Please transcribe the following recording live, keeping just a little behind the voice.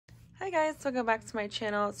Hi guys, welcome back to my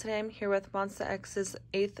channel. Today I'm here with MONSTA X's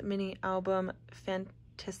 8th mini album,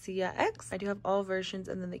 Fantasia X. I do have all versions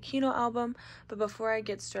and then the Kihno album, but before I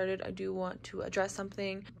get started, I do want to address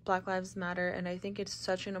something. Black Lives Matter, and I think it's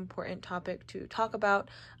such an important topic to talk about.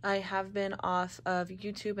 I have been off of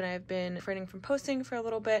YouTube and I've been refraining from posting for a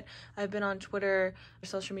little bit. I've been on Twitter,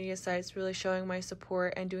 social media sites, really showing my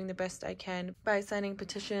support and doing the best I can by signing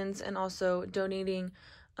petitions and also donating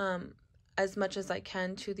as much as I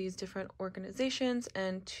can to these different organizations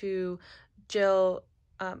and to jail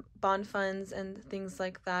bond funds and things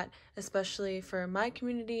like that, especially for my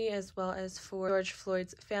community as well as for George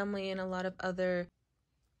Floyd's family and a lot of other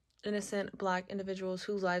innocent Black individuals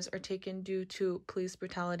whose lives are taken due to police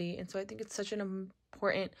brutality. And so I think it's such an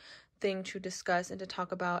important thing to discuss and to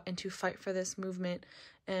talk about and to fight for this movement.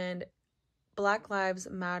 And Black lives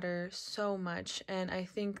matter so much, and I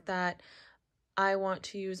think that I want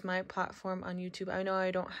to use my platform on YouTube. I know I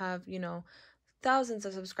don't have, thousands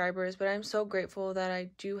of subscribers, but I'm so grateful that I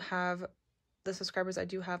do have the subscribers I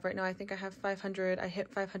do have right now. I think I have 500. I hit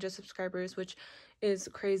 500 subscribers, which is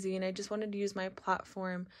crazy. And I just wanted to use my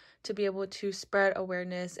platform to be able to spread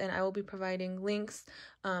awareness. And I will be providing links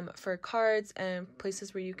for cards and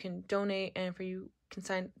places where you can donate and for you can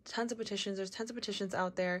sign tons of petitions. There's tons of petitions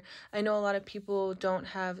out there. I know a lot of people don't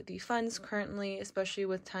have the funds currently, especially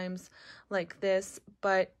with times like this,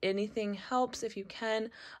 but anything helps if you can.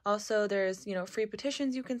 Also, there's, free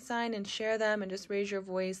petitions you can sign and share them and just raise your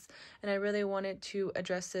voice. And I really wanted to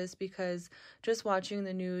address this because just watching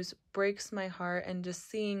the news breaks my heart, and just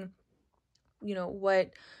seeing,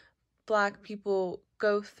 what Black people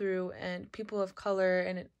go through and people of color,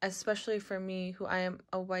 and especially for me, who I am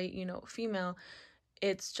a white, female,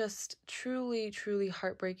 it's just truly, truly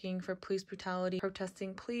heartbreaking for police brutality.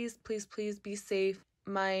 Protesting, please, please, please be safe.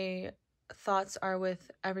 My thoughts are with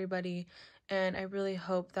everybody, and I really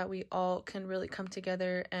hope that we all can really come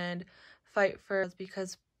together and fight for us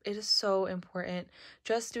because it is so important.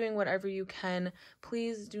 Just doing whatever you can.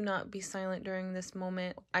 Please do not be silent during this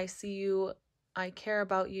moment. I see you. I care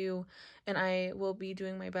about you, and I will be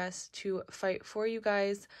doing my best to fight for you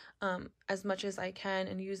guys as much as I can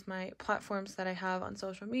and use my platforms that I have on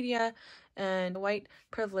social media and white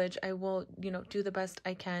privilege. I will, do the best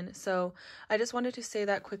I can. So I just wanted to say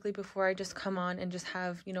that quickly before I just come on and just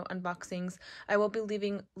have, unboxings. I will be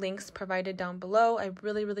leaving links provided down below. I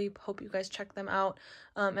really, really hope you guys check them out,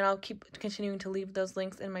 and I'll keep continuing to leave those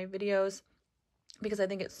links in my videos, because I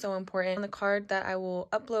think it's so important. On the card that I will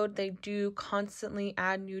upload, they do constantly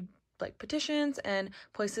add new petitions and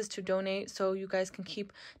places to donate, so you guys can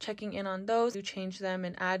keep checking in on those. You change them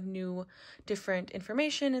and add new different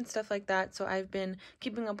information and stuff like that, so I've been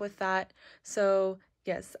keeping up with that. So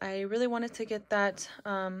yes, I really wanted to get that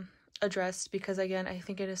addressed because, again, I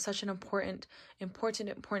think it is such an important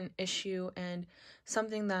issue and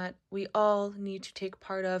something that we all need to take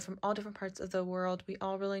part of from all different parts of the world. We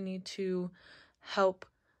all really need to help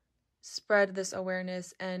spread this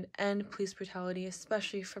awareness and end police brutality,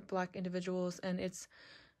 especially for Black individuals. And it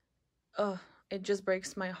just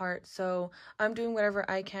breaks my heart. So I'm doing whatever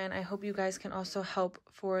I can. I hope you guys can also help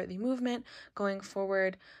for the movement going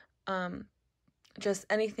forward. Just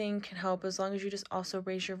anything can help, as long as you just also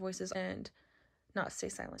raise your voices and not stay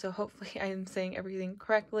silent. So hopefully I am saying everything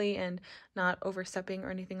correctly and not overstepping or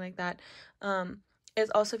anything like that. Is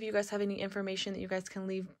also, if you guys have any information that you guys can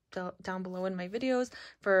leave down below in my videos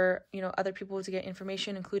for, other people to get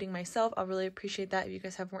information, including myself, I'll really appreciate that. If you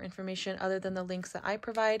guys have more information other than the links that I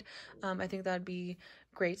provide, I think that'd be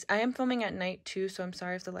great. I am filming at night too, so I'm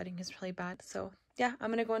sorry if the lighting is really bad. So yeah,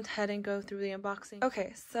 I'm gonna go ahead and go through the unboxing.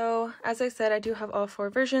 Okay, so as I said, I do have all 4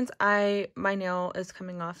 versions. My nail is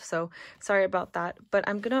coming off, so sorry about that. But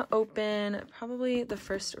I'm gonna open probably the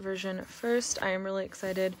first version first. I am really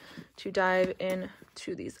excited to dive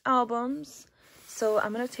into these albums. So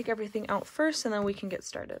I'm gonna take everything out first and then we can get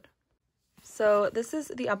started. So this is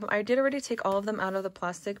the album. I did already take all of them out of the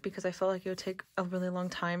plastic because I felt like it would take a really long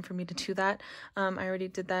time for me to do that. I already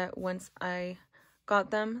did that once I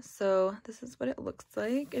got them. So this is what it looks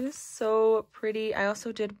like. It is so pretty. I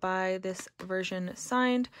also did buy this version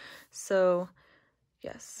signed. So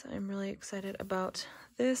yes, I'm really excited about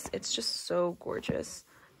this. It's just so gorgeous.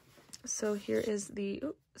 So here is the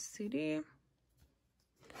CD.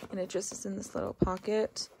 And it just is in this little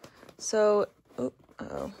pocket. So,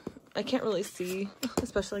 I can't really see,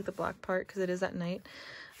 especially like the black part because it is at night.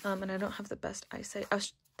 And I don't have the best eyesight. I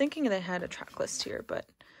was thinking they had a track list here, but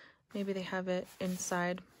maybe they have it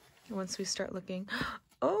inside once we start looking.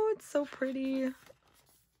 Oh, it's so pretty.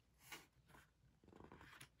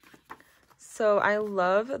 So I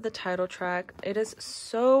love the title track. It is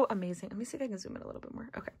so amazing. Let me see if I can zoom in a little bit more.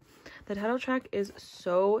 Okay. The title track is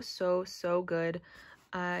so good.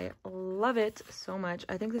 I love it so much.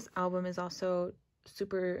 I think this album is also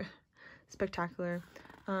super spectacular.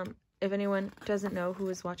 If anyone doesn't know who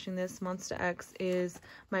is watching this, MONSTA X is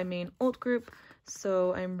my main alt group,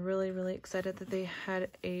 so I'm really excited that they had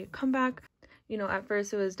a comeback. You know, at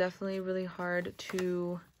first it was definitely really hard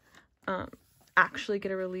to actually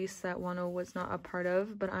get a release that Wano was not a part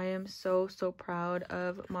of, but I am so proud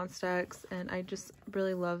of MONSTA X, and I just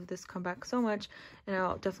really love this comeback so much, and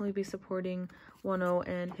I'll definitely be supporting Wano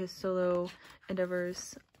and his solo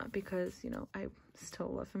endeavors because, you know, I still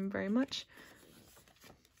love him very much.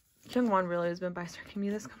 Jungwon really has been bisecting me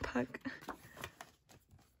this comeback.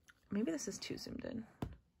 Maybe this is too zoomed in.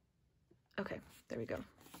 Okay, there we go.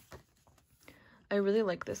 I really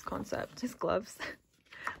like this concept. His gloves.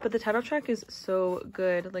 But the title track is so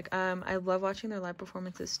good. Like, I love watching their live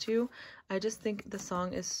performances too. I just think the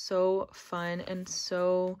song is so fun and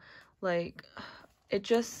so, like, it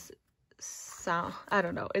just sound, I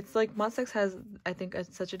don't know. It's like MONSTA X has, I think,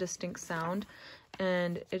 such a distinct sound,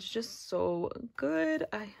 and it's just so good.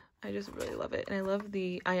 I just really love it. And I love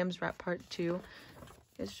the I Am's rap part too.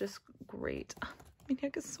 It's just great.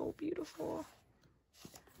 Minhyuk is so beautiful.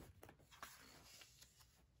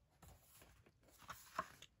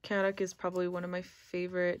 Chaotic is probably one of my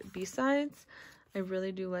favorite B-sides. I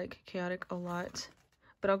really do like Chaotic a lot.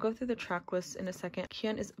 But I'll go through the track list in a second.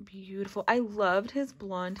 Kihyun is beautiful. I loved his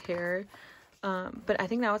blonde hair. But I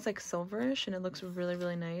think now it's like silverish and it looks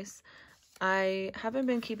really nice. I haven't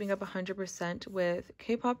been keeping up 100% with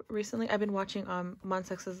K-pop recently. I've been watching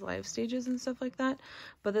MONSTA X's live stages and stuff like that.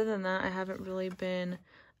 But other than that, I haven't really been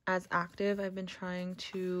as active. I've been trying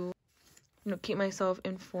to, you know, keep myself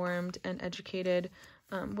informed and educated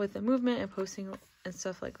with the movement and posting and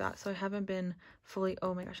stuff like that. So I haven't been fully,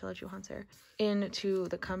 oh my gosh, I love Juhan's hair, into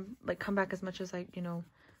the comeback as much as I, you know,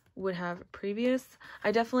 would have previous.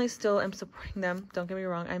 I definitely still am supporting them. Don't get me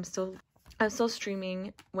wrong. I'm still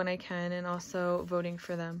streaming when I can and also voting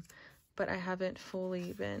for them, but I haven't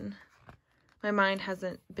fully been, my mind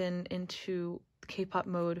hasn't been into K-pop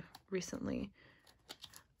mode recently.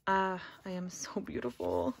 I am so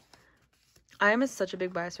beautiful. I Am is such a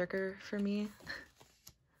big bias wrecker for me.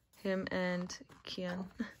 Him and Kihyun.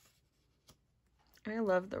 I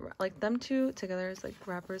love like them two together as like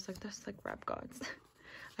rappers, like they're just like rap gods.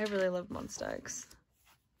 I really love MONSTA X.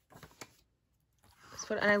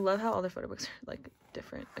 And I love how all their photobooks are like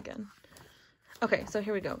different again. Okay, so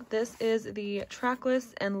here we go. This is the track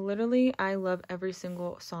list, and literally I love every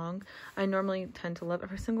single song. I normally tend to love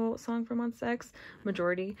every single song from MONSTA X,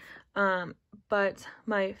 majority. But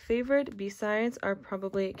my favorite B-sides are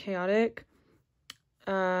probably Chaotic,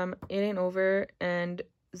 It Ain't Over, and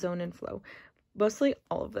Zone and Flow. Mostly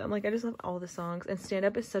all of them. Like, I just love all the songs, and Stand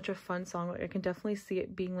Up is such a fun song. Like, I can definitely see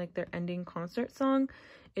it being like their ending concert song.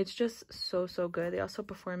 It's just so good. They also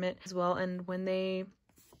perform it as well, and when they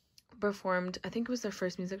performed, I think it was their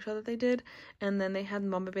first music show that they did, and then they had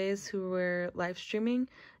Mama Bays who were live streaming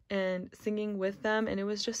and singing with them, and it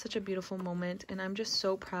was just such a beautiful moment, and I'm just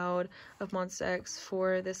so proud of MONSTA X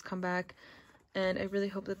for this comeback, and I really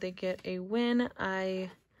hope that they get a win.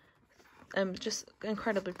 I'm just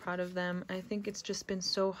incredibly proud of them. I think it's just been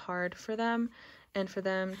so hard for them, and for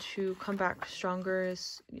them to come back stronger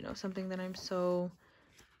is, you know, something that I'm so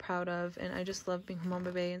proud of, and I just love being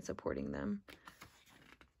Mama Bay and supporting them.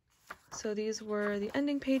 So these were the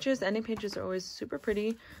ending pages. The ending pages are always super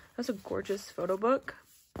pretty. That's a gorgeous photo book.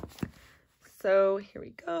 So here we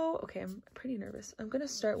go. Okay, I'm pretty nervous. I'm gonna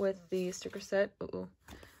start with the sticker set.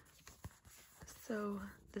 So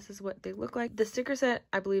this is what they look like. The sticker set,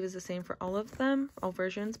 I believe, is the same for all of them, all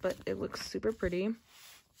versions, but it looks super pretty.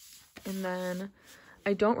 And then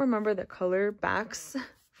I don't remember the color backs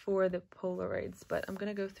for the Polaroids, but I'm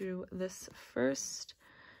gonna go through this first.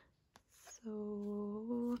 So,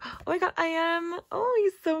 oh my god, I am. Oh,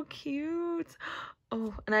 he's so cute.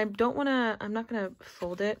 Oh, and I'm not gonna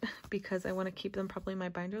fold it because I want to keep them probably in my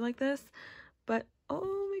binder like this, but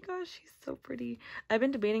oh my gosh, he's so pretty. I've been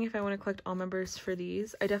debating if I want to collect all members for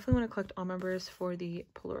these. I definitely want to collect all members for the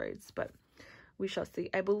Polaroids, but we shall see.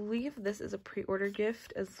 I believe this is a pre-order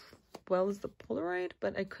gift as well as the Polaroid,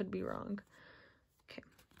 but I could be wrong. Okay,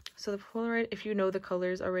 so the Polaroid, if you know the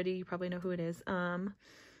colors already, you probably know who it is.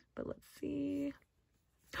 But let's see.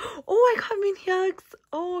 Oh, I got Minhyuk's.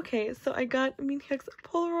 Oh, okay, so I got Minhyuk's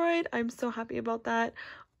Polaroid. I'm so happy about that.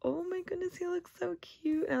 Oh my goodness, he looks so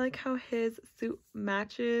cute. I like how his suit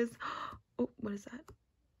matches. Oh, what is that?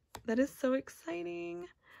 That is so exciting.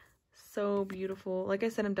 So beautiful. Like I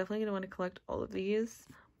said, I'm definitely gonna want to collect all of these.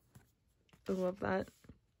 I love that.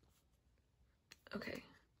 Okay.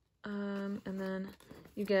 And then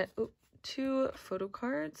you get 2 photo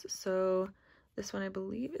cards. So this one I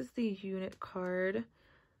believe is the unit card.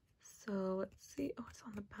 So let's see. Oh, it's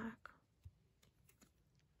on the back.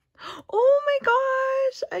 Oh my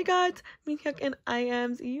gosh! I got Minhyuk and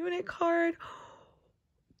IM's unit card.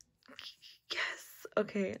 Yes!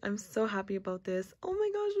 Okay, I'm so happy about this. Oh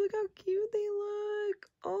my gosh, look how cute they look.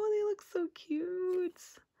 Oh, they look so cute.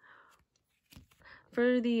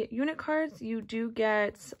 For the unit cards, you do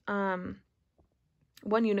get 1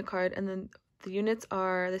 unit card, and then the units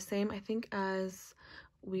are the same, I think, as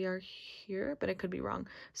We Are Here, but I could be wrong.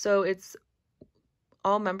 So it's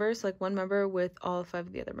all members, like 1 member with all 5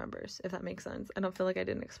 of the other members, if that makes sense. I don't feel like I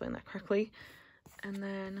didn't explain that correctly. And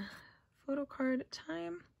then photo card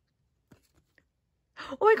time.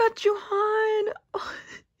 Oh, I got Juhan. Oh,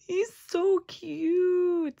 he's so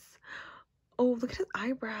cute. Oh, look at his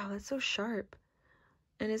eyebrow. That's so sharp.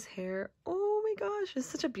 And his hair. Oh my gosh, it's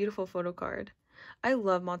such a beautiful photo card. I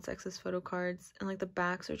love MONSTA X's photo cards, and like the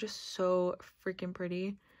backs are just so freaking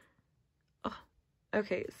pretty. Oh,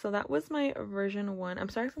 okay, so that was my version 1. I'm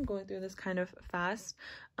sorry if I'm going through this kind of fast.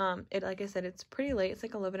 Like I said, it's pretty late. It's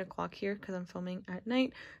like 11 o'clock here because I'm filming at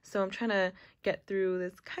night, so I'm trying to get through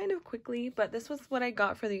this kind of quickly, but this was what I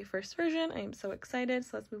got for the first version. I am so excited,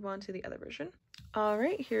 so let's move on to the other version. All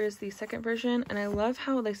right, here is the second version, and I love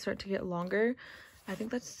how they start to get longer. I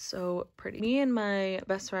think that's so pretty. Me and my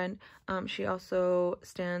best friend, she also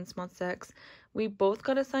stands MONSTA X. We both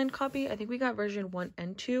got a signed copy. I think we got version 1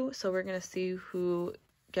 and 2, so we're gonna see who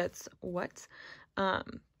gets what.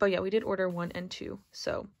 But yeah, we did order 1 and 2,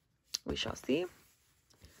 so we shall see.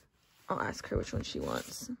 I'll ask her which one she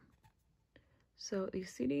wants. So the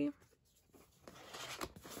CD.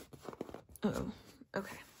 Uh-oh.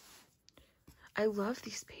 Okay. I love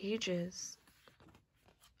these pages.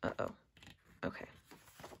 Uh-oh. Okay.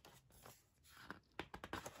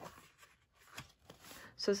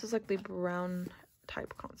 So this is like the brown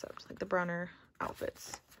type concept, like the browner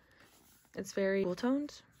outfits. It's very cool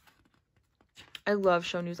toned. I love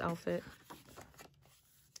Shownu's outfit.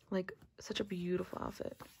 Like, such a beautiful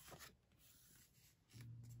outfit.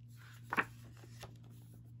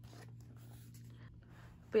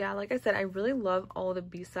 But yeah, like I said, I really love all the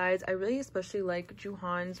B-sides. I really especially like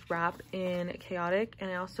Juhan's rap in Chaotic, and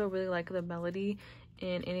I also really like the melody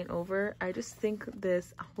in and Over. I just think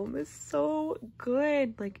this album is so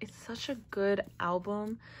good. Like, it's such a good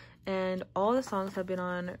album, and all the songs have been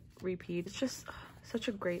on repeat. It's just such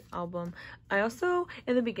a great album. I also,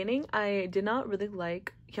 in the beginning, I did not really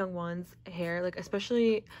like Hyungwon's hair, like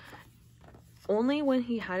especially only when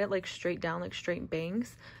he had it like straight down, like straight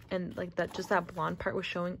bangs, and like that, just that blonde part was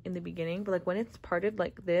showing in the beginning. But like when it's parted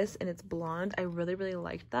like this and it's blonde, I really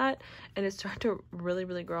liked that, and it started to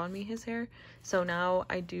really grow on me, his hair. So now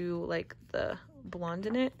I do like the blonde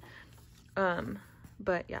in it.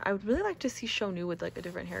 But yeah, I would really like to see Shownu with like a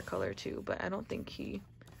different hair color too, but I don't think he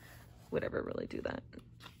would ever really do that.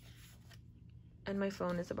 And my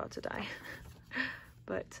phone is about to die.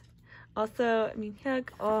 But also, Minhyuk,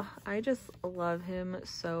 oh, I just love him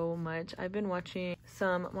so much. I've been watching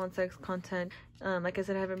some MONSTA X content. Like I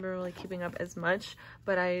said, I haven't been really keeping up as much,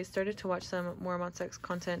 but I started to watch some more MONSTA X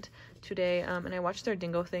content today, and I watched their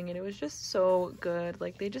Dingo thing, and it was just so good.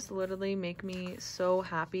 Like, they just literally make me so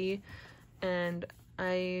happy, and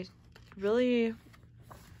I really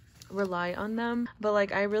rely on them. But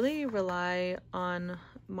like, I really rely on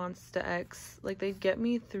MONSTA X. Like, they get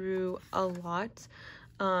me through a lot.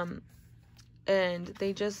 And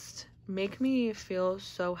they just make me feel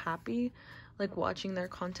so happy, like watching their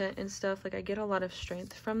content and stuff. Like, I get a lot of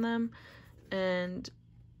strength from them, and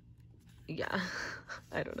yeah,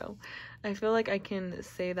 I don't know. I feel like I can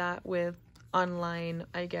say that with online,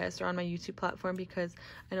 I guess, or on my YouTube platform, because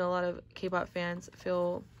I know a lot of K-pop fans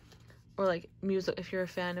feel, or like music, if you're a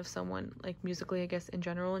fan of someone, like musically, I guess, in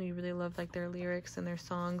general, and you really love like their lyrics and their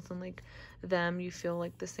songs and like them, you feel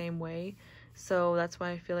like the same way. So that's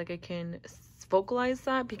why I feel like I can vocalize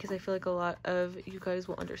that, because I feel like a lot of you guys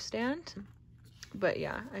will understand. But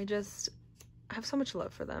yeah, I have so much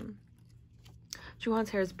love for them. Juhan's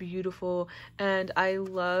hair is beautiful, and I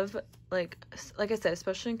love, like I said,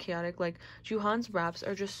 especially in Chaotic, like Juhan's raps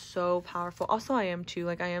are just so powerful. Also IM too,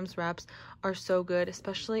 like IM's raps are so good,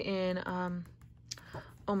 especially in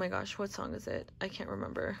oh my gosh, what song is it? I can't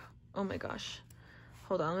remember. Oh my gosh,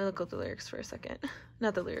 hold on, let me look up the lyrics for a second.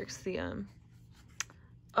 Not the lyrics, the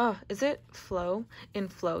oh, is it Flow? In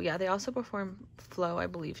Flow, yeah, they also perform Flow, I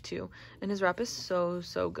believe, too, and his rap is so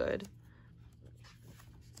good.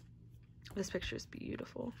 This picture is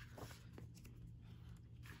beautiful.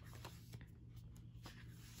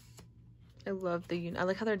 I love the unit. I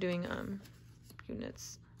like how they're doing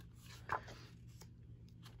units.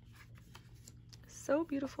 so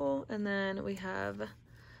beautiful. And then we have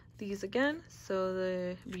these again, so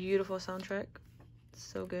the beautiful soundtrack,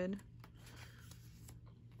 so good.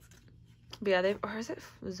 But yeah, they, or is it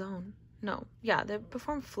Zone? No, yeah, they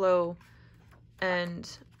performed Flow and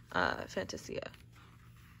Fantasia,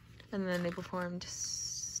 and then they performed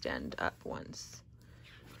Stand Up once,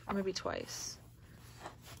 or maybe twice.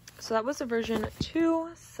 So that was the version 2.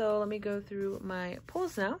 So let me go through my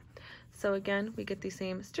pulls now. So again, we get the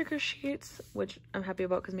same sticker sheets, which I'm happy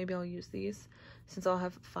about because maybe I'll use these since I'll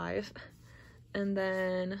have 5. And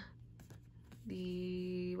then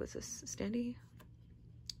the, what's this, Standee?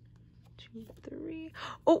 2, 3.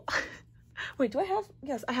 Oh, wait, do I have,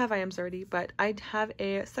 yes, I have IMs already, but I have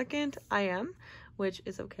a second IM, which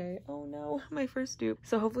is okay. Oh no, my first dupe.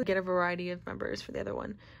 So hopefully get a variety of members for the other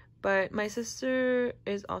one. But my sister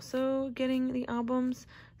is also getting the albums,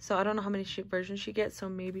 so I don't know how many versions she gets, so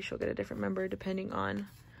maybe she'll get a different member depending on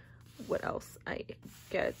what else I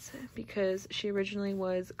get, because she originally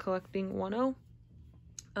was collecting 1-0.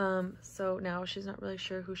 So now she's not really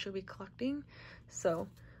sure who she'll be collecting, so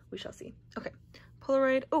we shall see. Okay,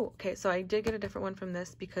 Polaroid. Oh, okay, so I did get a different one from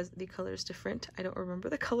this because the color is different. I don't remember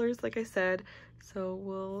the colors, like I said, so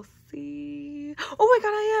we'll see. Oh my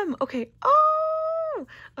god, I am! Okay, oh!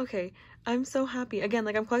 Okay, I'm so happy. Again,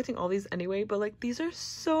 like, I'm collecting all these anyway, but, like, these are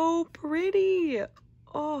so pretty!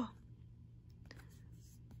 Oh.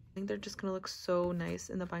 I think they're just gonna look so nice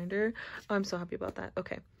in the binder. Oh, I'm so happy about that.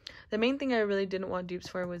 Okay, the main thing I really didn't want dupes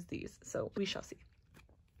for was these, so we shall see.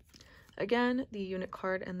 Again, the unit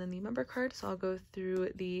card and then the member card, so I'll go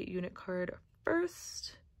through the unit card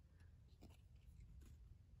first.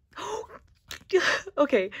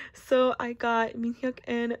 Okay, so I got Minhyuk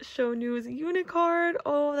and Shownu's unit card.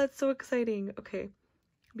 Oh, that's so exciting. Okay,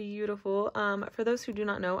 beautiful. For those who do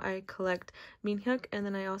not know, I collect Minhyuk, and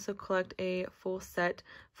then I also collect a full set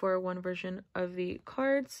for one version of the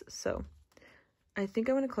cards. So I think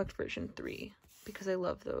I want to collect version 3 because I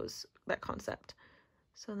love that concept.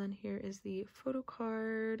 So then here is the photo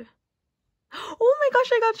card. Oh my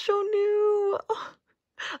gosh, I got Shownu! Oh,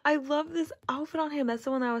 I love this outfit on him. That's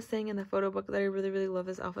the one that I was saying in the photo book that I really, really love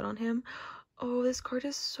this outfit on him. Oh, this card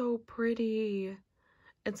is so pretty.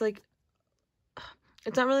 It's like,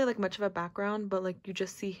 it's not really like much of a background, but like you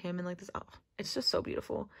just see him in like this. Oh, it's just so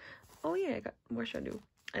beautiful. Oh yeah, I got more Shownu.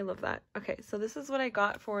 I love that. Okay, so this is what I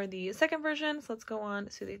got for the second version. So let's go on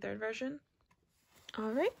to the third version.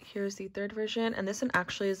 All right, here's the third version, and this one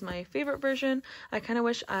actually is my favorite version. I kind of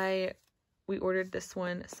wish we ordered this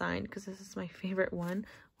one signed because this is my favorite one.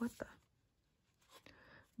 What the?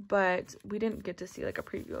 But we didn't get to see like a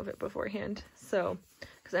preview of it beforehand, so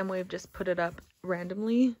because Emily just put it up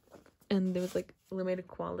randomly and there was like limited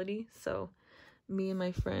quality, so me and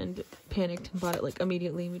my friend panicked and bought it like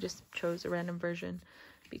immediately. We just chose a random version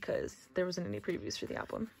because there wasn't any previews for the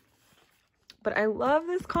album. But I love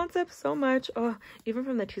this concept so much. Oh, even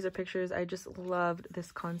from the teaser pictures, I just loved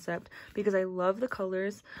this concept because I love the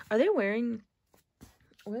colors. Were they wearing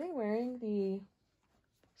the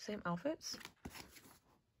same outfits?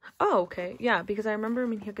 Oh, okay. Yeah, because I remember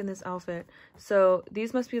Minhyuk in this outfit. So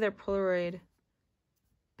these must be their Polaroid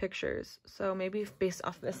pictures. So maybe based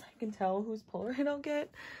off this, I can tell whose Polaroid I'll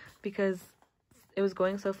get because it was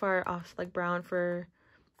going so far off like brown for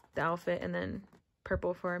the outfit and then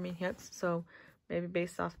purple for Minhyuk's, so maybe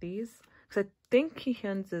based off these, because I think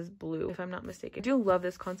Kihyun's is blue if I'm not mistaken. I do love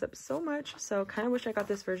this concept so much, so kind of wish I got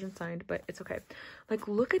this version signed, but it's okay. Like,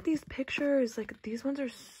 look at these pictures. Like, these ones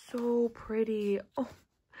are so pretty. Oh,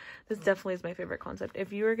 this definitely is my favorite concept.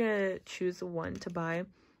 If you were gonna choose one to buy,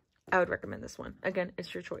 I would recommend this one. Again,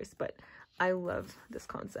 it's your choice, but I love this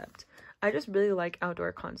concept. I just really like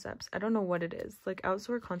outdoor concepts. I don't know what it is. Like,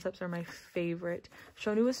 outdoor concepts are my favorite.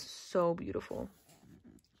 Shownu is so beautiful.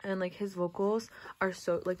 And like his vocals are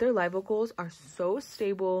so, like their live vocals are so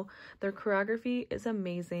stable. Their choreography is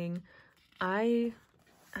amazing. I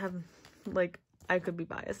have, like, I could be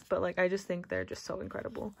biased, but like I just think they're just so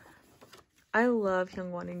incredible. I love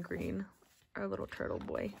Hyungwon in green, our little turtle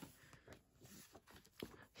boy.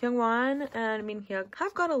 Hyungwon and Minhyuk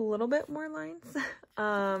have got a little bit more lines.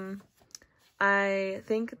 I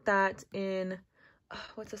think that in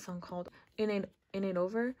what's the song called? In Ain't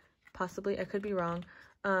Over, possibly. I could be wrong.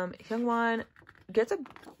 Hyungwon gets a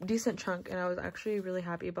decent chunk, and I was actually really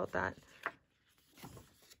happy about that.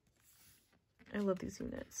 I love these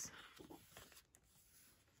units.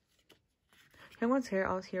 Hyungwon's hair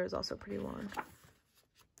out here is also pretty long.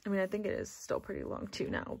 I mean, I think it is still pretty long too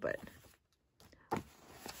now, but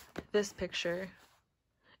this picture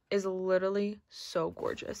is literally so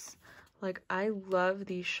gorgeous. Like, I love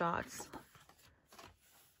these shots.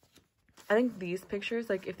 I think these pictures,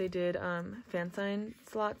 like if they did fan sign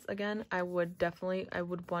slots again, I would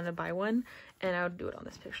want to buy one, and I would do it on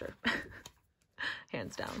this picture.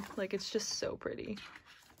 Hands down. Like, it's just so pretty.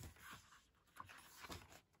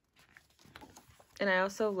 And I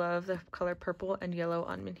also love the color purple and yellow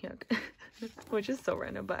on Minhyuk, which is so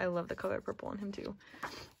random, but I love the color purple on him too.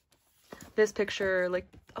 This picture, like,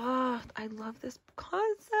 oh, I love this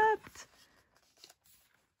concept.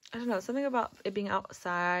 I don't know, something about it being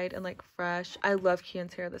outside and like fresh. I love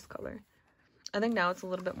Kian's hair this color. I think now it's a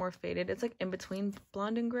little bit more faded. It's like in between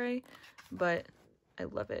blonde and gray, but I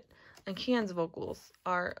love it. And Kian's vocals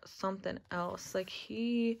are something else. Like,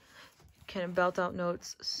 he can belt out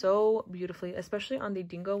notes so beautifully, especially on the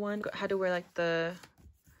Dingo one. Had to wear like the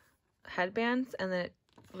headbands, and then it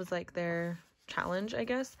was like their challenge, I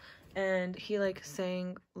guess. And he like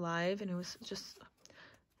sang live, and it was just,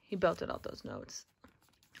 he belted out those notes.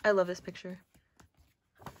 I love this picture.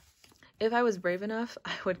 If I was brave enough,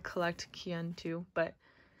 I would collect Kian too, but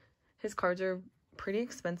his cards are pretty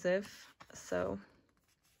expensive, so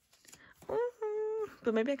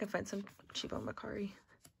but maybe I can find some cheap on Macari.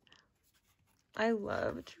 I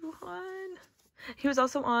love Juhan. He was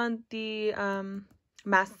also on the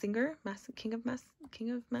Masked Singer, King of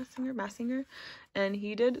Masked Singer, and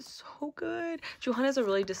he did so good. Juhan has a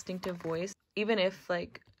really distinctive voice. Even if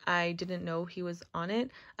like I didn't know he was on it,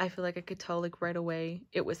 I feel like I could tell like right away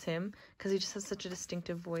it was him, because he just has such a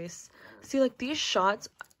distinctive voice. See, like these shots,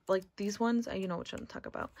 like these ones, you know which one I'm talking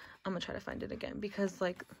about. I'm gonna try to find it again, because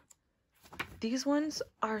like these ones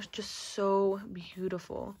are just so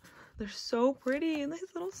beautiful. They're so pretty, and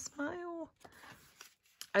his little smile.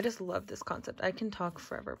 I just love this concept. I can talk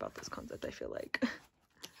forever about this concept, I feel like.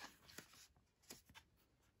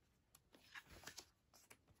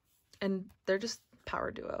 And they're just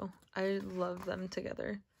power duo. I love them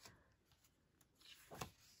together.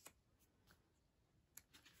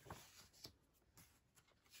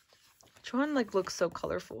 Juhan like looks so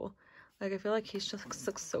colorful. Like, I feel like he's just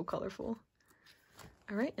looks so colorful.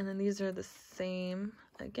 All right, and then these are the same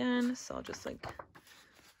again, so I'll just like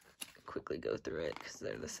quickly go through it because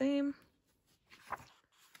they're the same.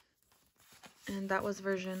 And that was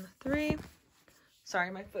version 3.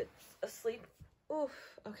 Sorry, my foot's asleep. Oof.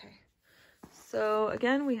 Okay, so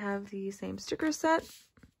again we have the same sticker set.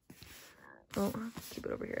 Oh, I'll keep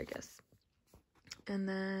it over here, I guess. And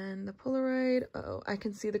then the Polaroid. Oh, I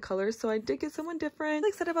can see the colors, so I did get someone different. I'm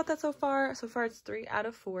excited about that so far. So far it's 3 out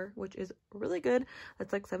of 4, which is really good.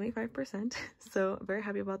 That's like 75%. So I'm very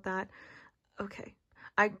happy about that. Okay,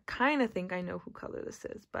 I kind of think I know who color this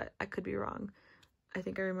is, but I could be wrong. I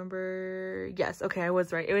think I remember. Yes, okay, I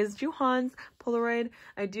was right. It was Juhan's Polaroid.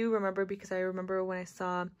 I do remember, because I remember when I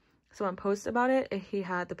saw someone post about it, he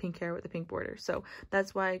had the pink hair with the pink border. So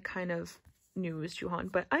that's why I kind of knew it was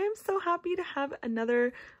Juhan. But I am so happy to have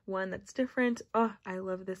another one that's different. Oh, I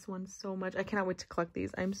love this one so much. I cannot wait to collect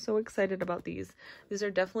these. I'm so excited about these. These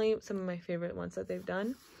are definitely some of my favorite ones that they've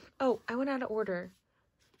done. Oh, I went out of order.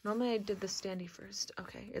 Normally I did the Standee first.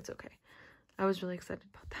 Okay, it's okay. I was really excited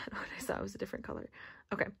about that when I saw it was a different color.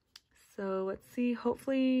 Okay, so let's see.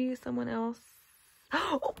 Hopefully someone else.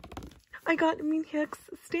 Oh, I got Minhyuk's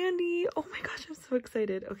Standee. Oh my gosh, I'm so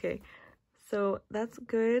excited. Okay, so that's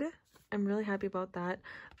good. I'm really happy about that.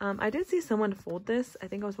 I did see someone fold this. I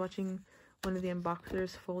think I was watching one of the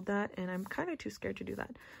unboxers fold that, and I'm kind of too scared to do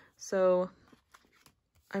that. So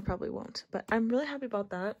I probably won't, but I'm really happy about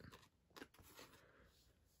that.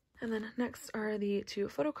 And then next are the 2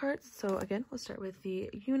 photo cards. So again, we'll start with the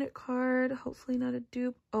unit card. Hopefully not a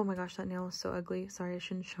dupe. Oh my gosh, that nail is so ugly. Sorry, I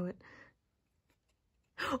shouldn't show it.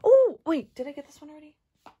 Oh, wait, did I get this one already?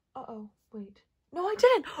 Uh-oh, wait. No, I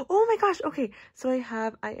didn't. Oh my gosh. Okay, so I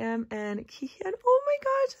am and Kian. Oh my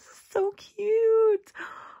gosh, this is so cute.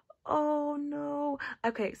 Oh no.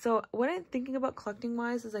 Okay, so what I'm thinking about collecting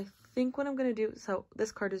wise is I think what I'm gonna do, so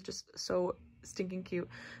this card is just so stinking cute.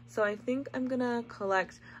 So I think I'm gonna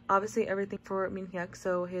collect obviously everything for Minhyuk,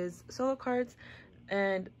 so his solo cards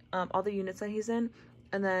and all the units that he's in,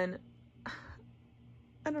 and then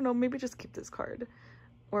I don't know, maybe just keep this card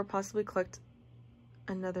or possibly collect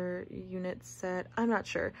another unit set. I'm not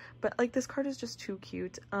sure, but like this card is just too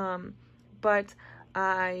cute. But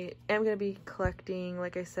I am gonna be collecting,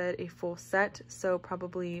 like I said, a full set, so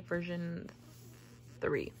probably version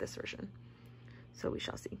 3, this version, so we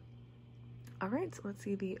shall see. All right, so let's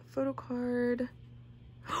see the photo card.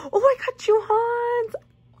 Oh my god, Juhan's!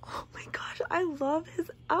 Oh my gosh, I love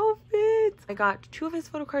his outfits. I got 2 of his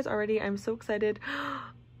photo cards already. I'm so excited.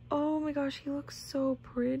 Oh my gosh, he looks so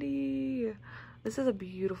pretty. This is a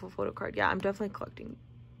beautiful photo card. Yeah, I'm definitely collecting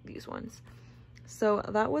these ones. So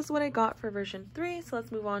that was what I got for version 3. So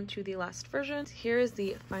let's move on to the last version. Here is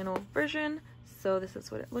the final version. So this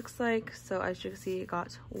is what it looks like. So as you can see, it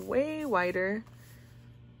got way wider.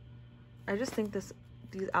 I just think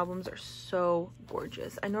these albums are so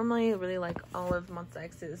gorgeous. I normally really like all of MONSTA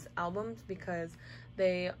X's albums because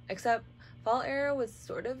they, except Fall Era was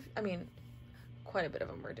sort of, I mean, quite a bit of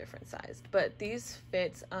them were different sized, but these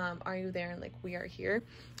fit Are You There and like We Are Here.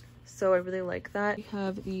 So I really like that. We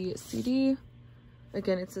have the CD.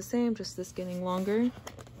 Again, it's the same, just this getting longer.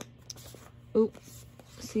 Oh,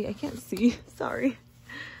 see, I can't see. Sorry.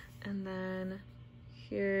 And then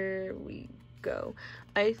here we go.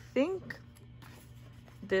 I think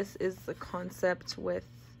this is the concept with,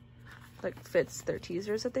 like, fits their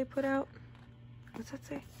teasers that they put out. What's that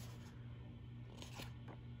say?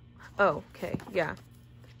 Oh, okay, yeah.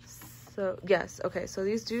 So, yes, okay, so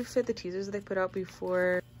these do fit the teasers that they put out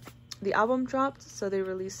before the album dropped. So they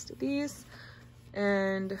released these,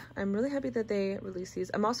 and I'm really happy that they released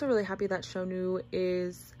these. I'm also really happy that Shonu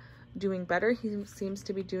is doing better. He seems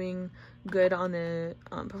to be doing good on the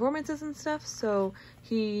performances and stuff. So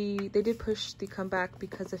they did push the comeback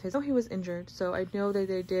because of his, he was injured, so I know that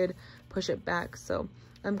they did push it back. So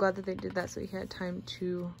I'm glad that they did that, so he had time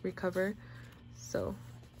to recover. So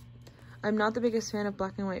I'm not the biggest fan of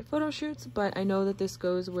black and white photo shoots, but I know that this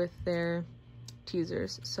goes with their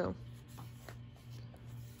teasers, so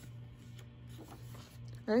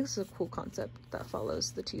I think this is a cool concept that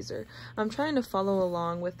follows the teaser. I'm trying to follow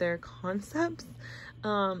along with their concepts,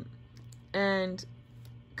 and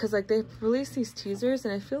because like they released these teasers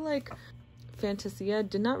and I feel like Fantasia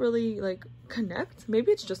did not really like connect.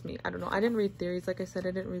 Maybe it's just me, I don't know. I didn't read theories, like I said,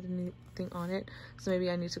 I didn't read anything on it, so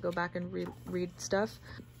maybe I need to go back and read stuff.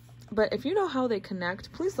 But if you know how they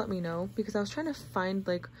connect, please let me know, because I was trying to find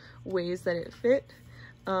like ways that it fit,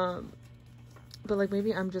 but like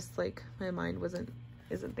maybe I'm just like, my mind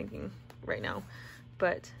isn't thinking right now.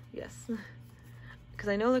 But yes, because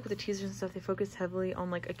I know like with the teasers and stuff, they focus heavily on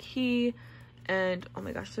like a key, and oh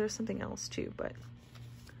my gosh, there's something else too, but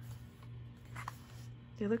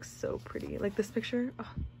they look so pretty. Like this picture,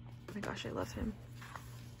 oh my gosh, I love him.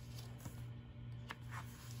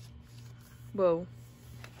 Whoa,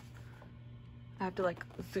 I have to like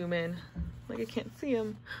zoom in, like I can't see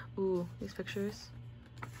him. Ooh, these pictures.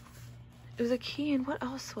 It was a key, and what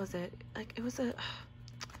else was it? Like it was a,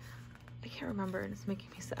 I can't remember, and it's making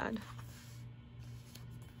me sad.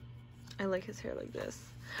 I like his hair like this.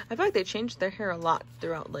 I feel like they changed their hair a lot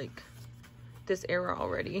throughout like this era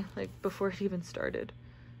already, like before it even started.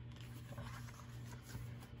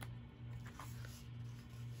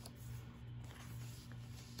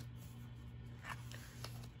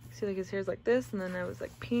 See, like his hair's like this, and then I was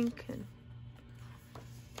like pink, and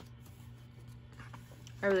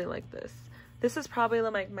I really like this. This is probably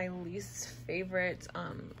like my least favorite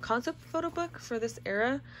concept photo book for this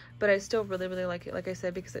era, but I still really like it, like I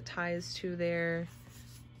said, because it ties to their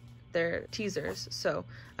teasers. So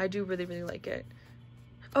I do really like it.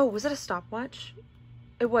 Oh, was it a stopwatch?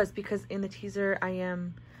 It was, because in the teaser I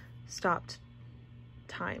am stopped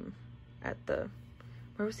time at the,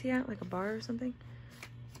 where was he at, like a bar or something?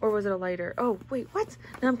 Or was it a lighter? Oh wait, what?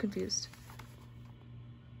 Now I'm confused.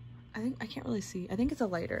 I think, I can't really see. I think it's a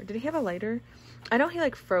lighter. Did he have a lighter? I know he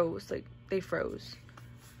like froze, like they froze.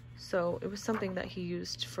 So it was something that he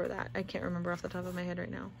used for that. I can't remember off the top of my head right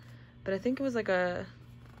now. But I think it was like a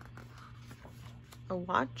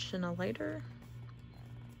watch and a lighter.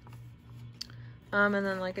 And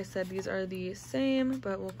then like I said, these are the same,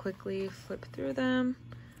 but we'll quickly flip through them.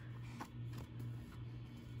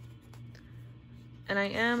 And I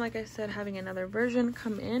am, like I said, having another version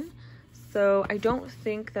come in. So I don't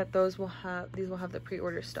think that these will have the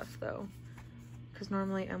pre-order stuff though, because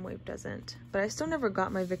normally M-Wave doesn't. But I still never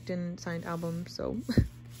got my Victon signed album, so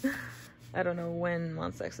I don't know when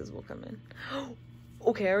MONSTA X's will come in.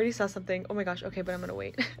 Okay, I already saw something. Oh my gosh, okay, but I'm gonna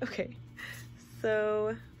wait. Okay,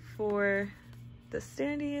 so for the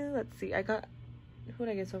Standee, let's see, I got, who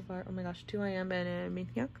did I get so far? Oh my gosh, 2IM and a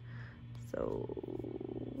Minhyuk. So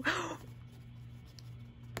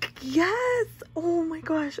yes, oh my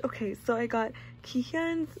gosh. Okay, so I got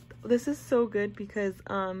Kihyun's. This is so good because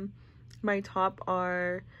my top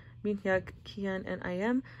are Minhyuk, Kihyun, and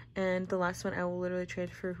IM, and the last one I will literally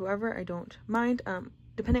trade for whoever. I don't mind,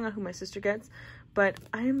 depending on who my sister gets. But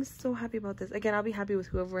I am so happy about this. Again, I'll be happy with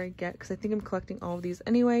whoever I get because I think I'm collecting all of these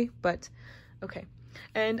anyway. But okay,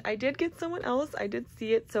 and I did get someone else. I did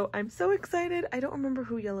see it, so I'm so excited. I don't remember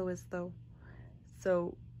who yellow is though,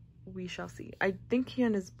 so we shall see. I think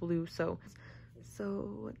Kian is blue, so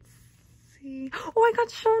let's see. Oh, I got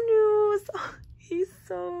Shonus. Oh, he's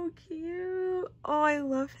so cute. Oh, I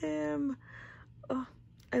love him. Oh,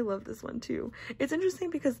 I love this one too. It's interesting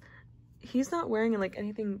because he's not wearing like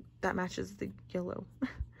anything that matches the yellow.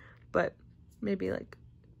 But maybe like,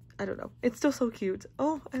 I don't know. It's still so cute.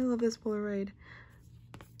 Oh, I love this Polaroid.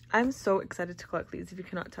 I'm so excited to collect these, if you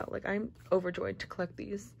cannot tell. Like, I'm overjoyed to collect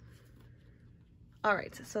these. All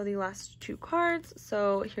right, so the last two cards.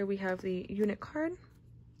 So here we have the unit card.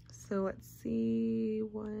 So let's see,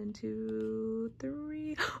 1, 2,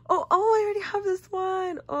 3. Oh, I already have this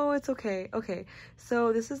one. Oh, it's okay. Okay,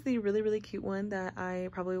 so this is the really cute one that I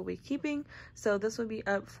probably will be keeping. So this will be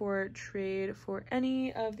up for trade for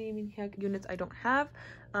any of the Minhyuk units I don't have.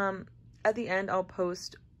 At the end, I'll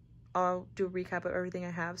do a recap of everything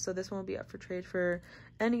I have. So this one will be up for trade for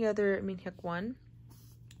any other Minhyuk one.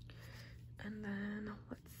 And then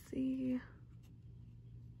let's see.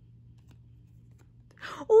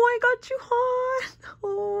 Oh, I got Juhan.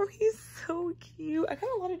 Oh, he's so cute. I got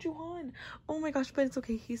a lot of Juhan. Oh my gosh, but it's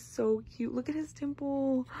okay. He's so cute. Look at his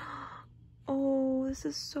dimple. Oh, this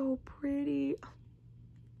is so pretty.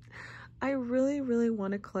 I really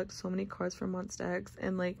want to collect so many cards from MONSTA X,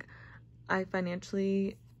 and like I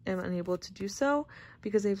financially am unable to do so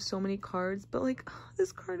because they have so many cards, but like, oh,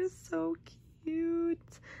 this card is so cute.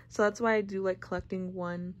 So that's why I do like collecting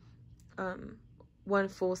one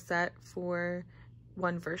full set for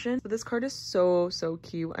one version. But this card is so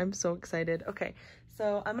cute. I'm so excited. Okay,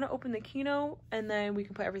 so I'm gonna open the Kihno and then we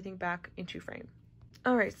can put everything back into frame.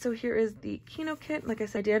 All right, so here is the Kihno kit. Like I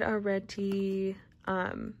said, I did already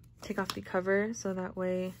take off the cover so that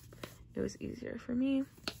way it was easier for me.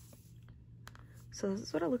 So this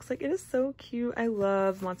is what it looks like. It is so cute. I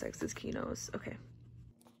love MONSTA X's Kihnos. Okay,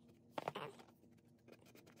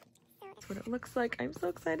 that's what it looks like. I'm so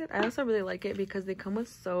excited. I also really like it because they come with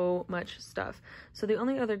so much stuff. So the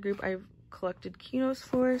only other group I've collected Kihnos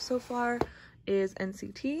for so far is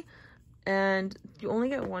NCT, and you only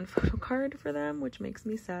get one photo card for them, which makes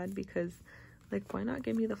me sad because like, why not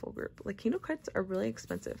give me the full group? Like, Kihno kits are really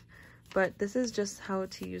expensive, but this is just how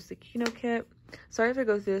to use the Kihno kit. Sorry if I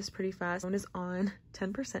go through this pretty fast. One is on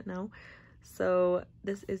 10% now. So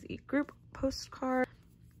this is a group postcard,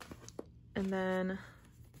 and then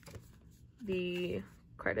the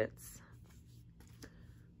credits,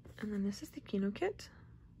 and then this is the Kihno kit.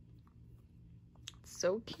 It's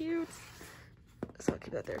so cute. So I'll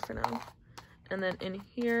keep that there for now. And then in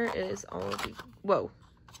here is all of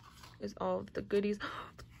the goodies.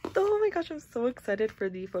 Oh my gosh, I'm so excited for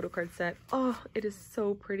the Photocard set. Oh, it is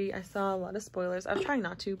so pretty. I saw a lot of spoilers. I was trying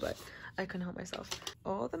not to, but I couldn't help myself.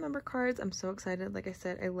 All the member cards, I'm so excited. Like I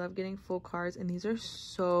said, I love getting full cards, and these are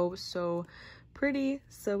so pretty.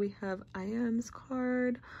 So we have IM's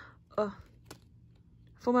card. Oh,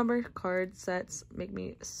 full member card sets make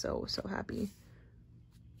me so happy.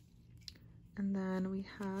 And then we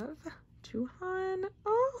have Juhan.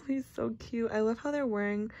 Oh, he's so cute. I love how they're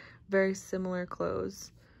wearing very similar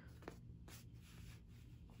clothes.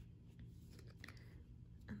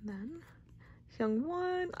 And then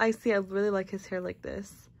Hyungwon. I really like his hair like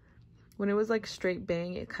this. When it was like straight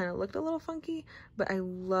bang, it kind of looked a little funky, but I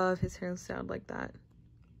love his hairstyle like that.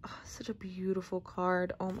 Oh, such a beautiful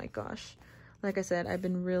card. Oh my gosh. Like I said, I've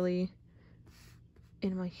been really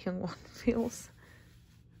in my Hyungwon feels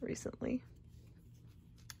recently.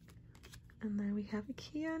 And then we have a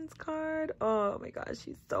Kian's card. Oh my gosh,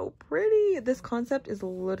 she's so pretty. This concept is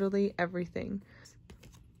literally everything.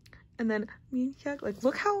 And then Minhyuk, like,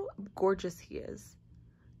 look how gorgeous he is.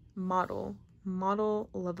 Model,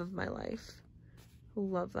 love of my life.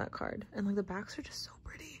 Love that card. And like the backs are just so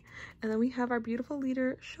pretty. And then we have our beautiful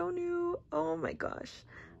leader, Shonu. Oh my gosh.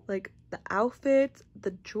 Like the outfit, the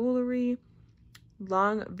jewelry,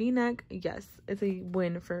 long v-neck. Yes, it's a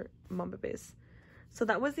win for Mamba Base. So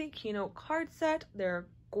that was the Kihno card set. They're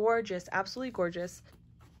gorgeous, absolutely gorgeous.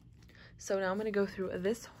 So now I'm going to go through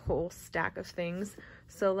this whole stack of things.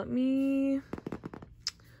 So let me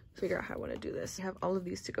figure out how I want to do this. I have all of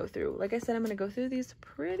these to go through. Like I said, I'm going to go through these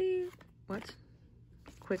pretty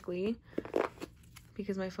quickly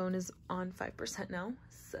because my phone is on 5% now.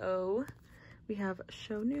 So we have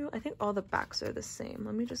Shonu. I think all the backs are the same.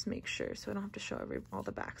 Let me just make sure so I don't have to show all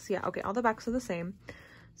the backs. Yeah, okay, all the backs are the same.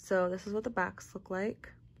 So this is what the backs look like.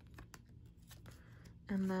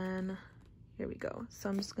 And then here we go. So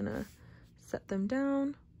I'm just gonna set them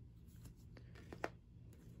down.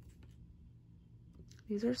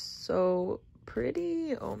 These are so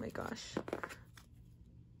pretty. Oh my gosh.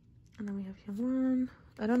 And then we have Hyungwon.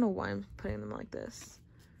 I don't know why I'm putting them like this.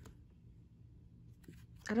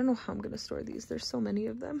 I don't know how I'm gonna store these. There's so many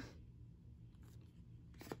of them.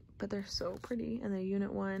 But they're so pretty. And then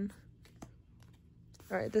unit 1.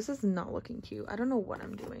 All right, this is not looking cute. I don't know what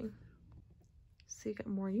I'm doing. So you get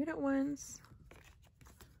more unit 1s.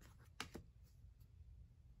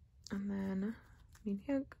 And then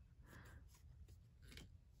Minhyuk.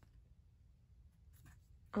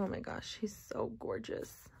 Oh my gosh, he's so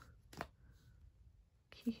gorgeous.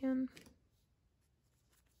 Kihyun.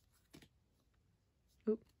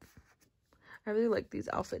 Oop. I really like these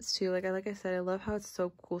outfits too. Like I said, I love how it's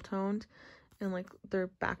so cool toned, and like their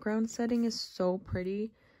background setting is so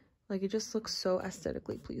pretty. Like it just looks so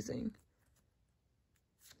aesthetically pleasing.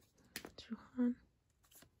 Juhan.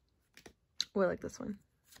 Oh, I like this one.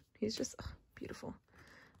 He's just beautiful.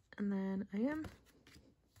 And then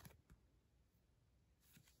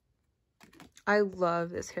I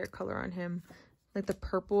love this hair color on him. Like the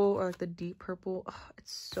purple, or like the deep purple. Oh,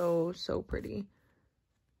 it's so pretty.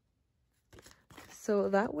 So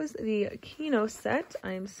that was the Kihno set.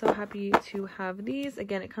 I am so happy to have these.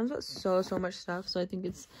 Again, it comes with so much stuff, so I think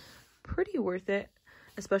it's pretty worth it,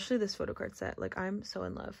 especially this photocard set. Like, I'm so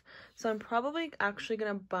in love. So I'm probably actually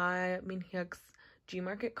gonna buy Minhyuk's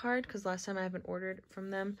Gmarket card, because last time I haven't ordered from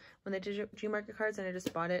them when they did Gmarket cards, and I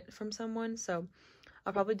just bought it from someone, so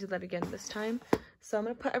I'll probably do that again this time. So I'm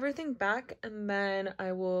gonna put everything back, and then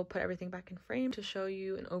I will put everything back in frame to show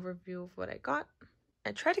you an overview of what I got.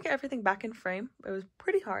 I tried to get everything back in frame. It was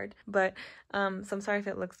pretty hard, but so I'm sorry if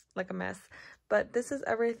it looks like a mess. But this is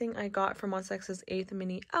everything I got from MONSTA X's 8th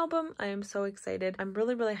mini album. I am so excited. I'm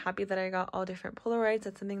really happy that I got all different Polaroids.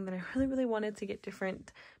 That's something that I really wanted to get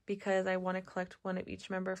different, because I want to collect one of each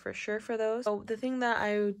member for sure for those. So the thing that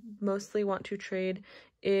I mostly want to trade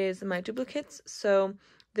is my duplicates. So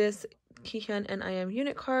this Kihyun and I Am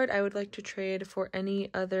unit card, I would like to trade for any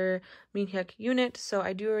other Minhyuk unit. So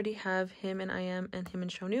I do already have him and I Am, and him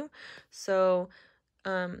and Shonu. So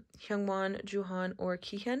Hyungwon, Juhan, or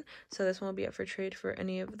Kihyun. So this one will be up for trade for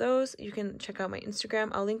any of those. You can check out my Instagram.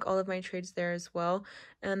 I'll link all of my trades there as well.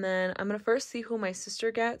 And then I'm gonna first see who my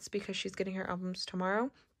sister gets, because she's getting her albums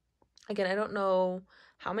tomorrow. Again, I don't know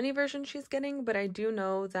how many versions she's getting, but I do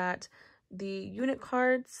know that the unit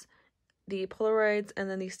cards, the Polaroids, and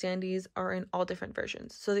then the Standees are in all different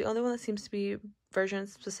versions. So the only one that seems to be version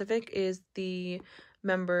specific is the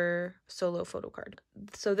member solo photo card.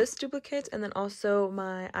 So this duplicate, and then also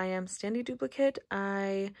my I Am Standee duplicate,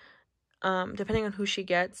 I depending on who she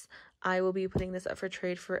gets, I will be putting this up for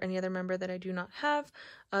trade for any other member that I do not have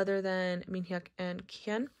other than Minhyuk and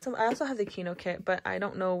Kihyun. So I also have the Kihno kit, but I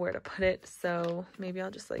don't know where to put it, so maybe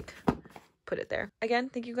I'll just like put it there. Again,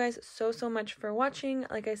 thank you guys so much for watching.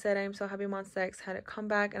 Like I said, I am so happy MONSTA X had a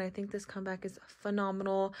comeback, and I think this comeback is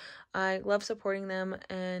phenomenal. I love supporting them,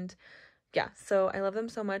 and yeah, so I love them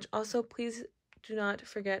so much. Also, please do not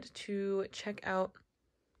forget to check out.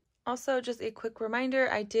 Also, just a quick reminder,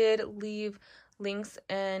 I did leave links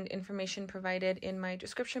and information provided in my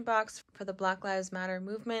description box for the Black Lives Matter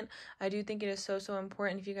movement. I do think it is so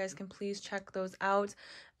important. If you guys can please check those out,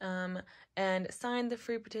 and sign the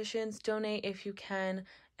free petitions, donate if you can,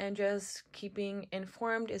 and just keeping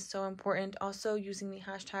informed is so important. Also, using the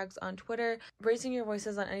hashtags on Twitter, raising your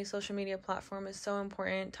voices on any social media platform is so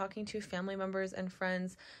important. Talking to family members and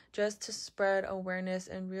friends just to spread awareness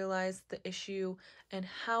and realize the issue and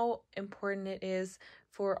how important it is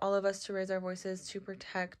for all of us to raise our voices to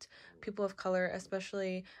protect people of color,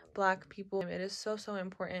 especially Black people. It is so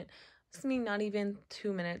important. It's me not even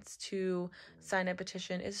 2 minutes to sign a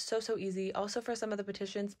petition. It's so easy. Also, for some of the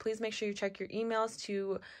petitions, please make sure you check your emails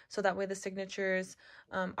so that way the signatures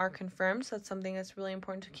are confirmed. So that's something that's really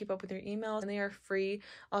important to keep up with your emails, and they are free.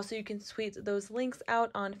 Also, you can tweet those links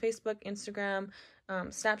out on Facebook, Instagram,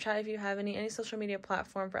 Snapchat if you have any social media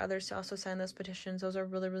platform for others to also sign those petitions. Those are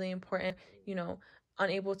really important. You know,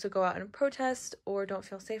 unable to go out and protest, or don't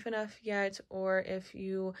feel safe enough yet, or if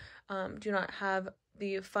you do not have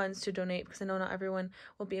the funds to donate, because I know not everyone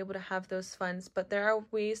will be able to have those funds, but there are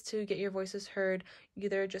ways to get your voices heard,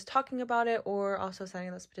 either just talking about it or also signing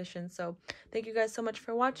those petitions. So thank you guys so much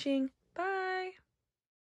for watching.